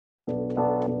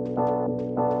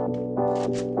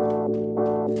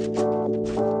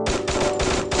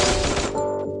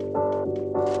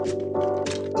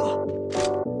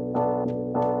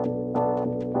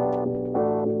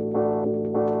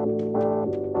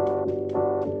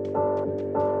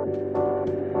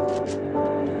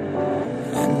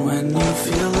And when you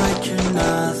feel like you're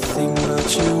nothing,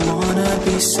 but you wanna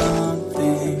be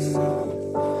something,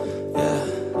 yeah,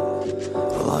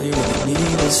 well, all you really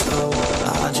need is hope.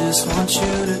 I just want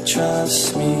you to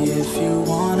trust me if you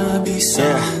wanna be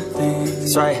something. Yeah,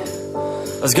 that's right.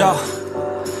 Let's go.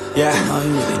 Yeah,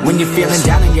 when you're feeling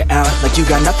down and you're out, like you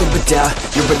got nothing but doubt,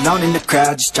 you're alone in the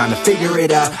crowd, just trying to figure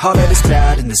it out. All that is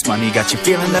bad, and this money got you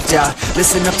feeling left out.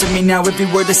 Listen up to me now, every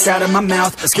word that's out of my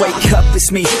mouth. Wake up,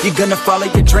 it's me. You're gonna follow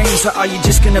your dreams, or are you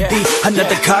just gonna be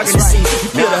another cog in the scene?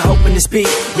 You feel the hope in this beat,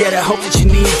 yeah, the hope that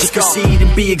you need. Just proceed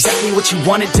and be exactly what you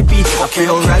want it to be. I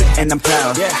feel right, and I'm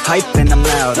proud, hype and I'm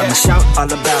loud. I'ma shout all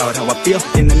about how I feel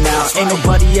in the now. Ain't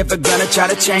nobody ever gonna try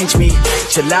to change me.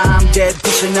 Till I'm dead,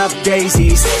 pushing up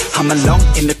daisies. I'm alone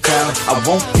in the crowd, I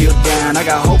won't feel down. I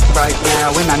got hope right now,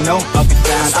 and I know I'll be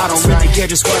found. I don't really care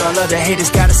just what all other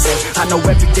haters gotta say. I know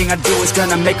everything I do is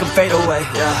gonna make them fade away,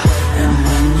 yeah. And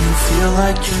when you feel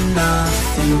like you're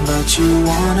nothing, but you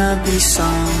wanna be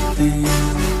something,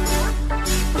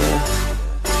 yeah,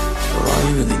 well, all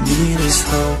you really need is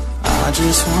hope. I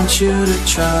just want you to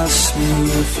trust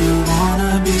me if you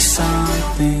wanna be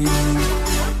something,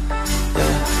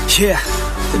 yeah,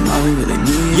 then all we really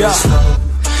need is hope.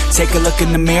 Take a look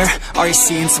in the mirror, are you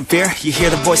seeing some fear? You hear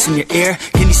the voice in your ear,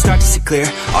 can you start to see clear?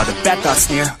 Are the bad thoughts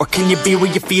near? Or can you be where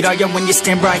your feet are, yeah, when you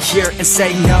stand right here and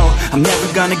say no? I'm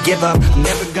never gonna give up, I'm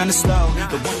never gonna slow.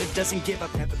 The one that doesn't give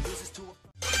up never loses.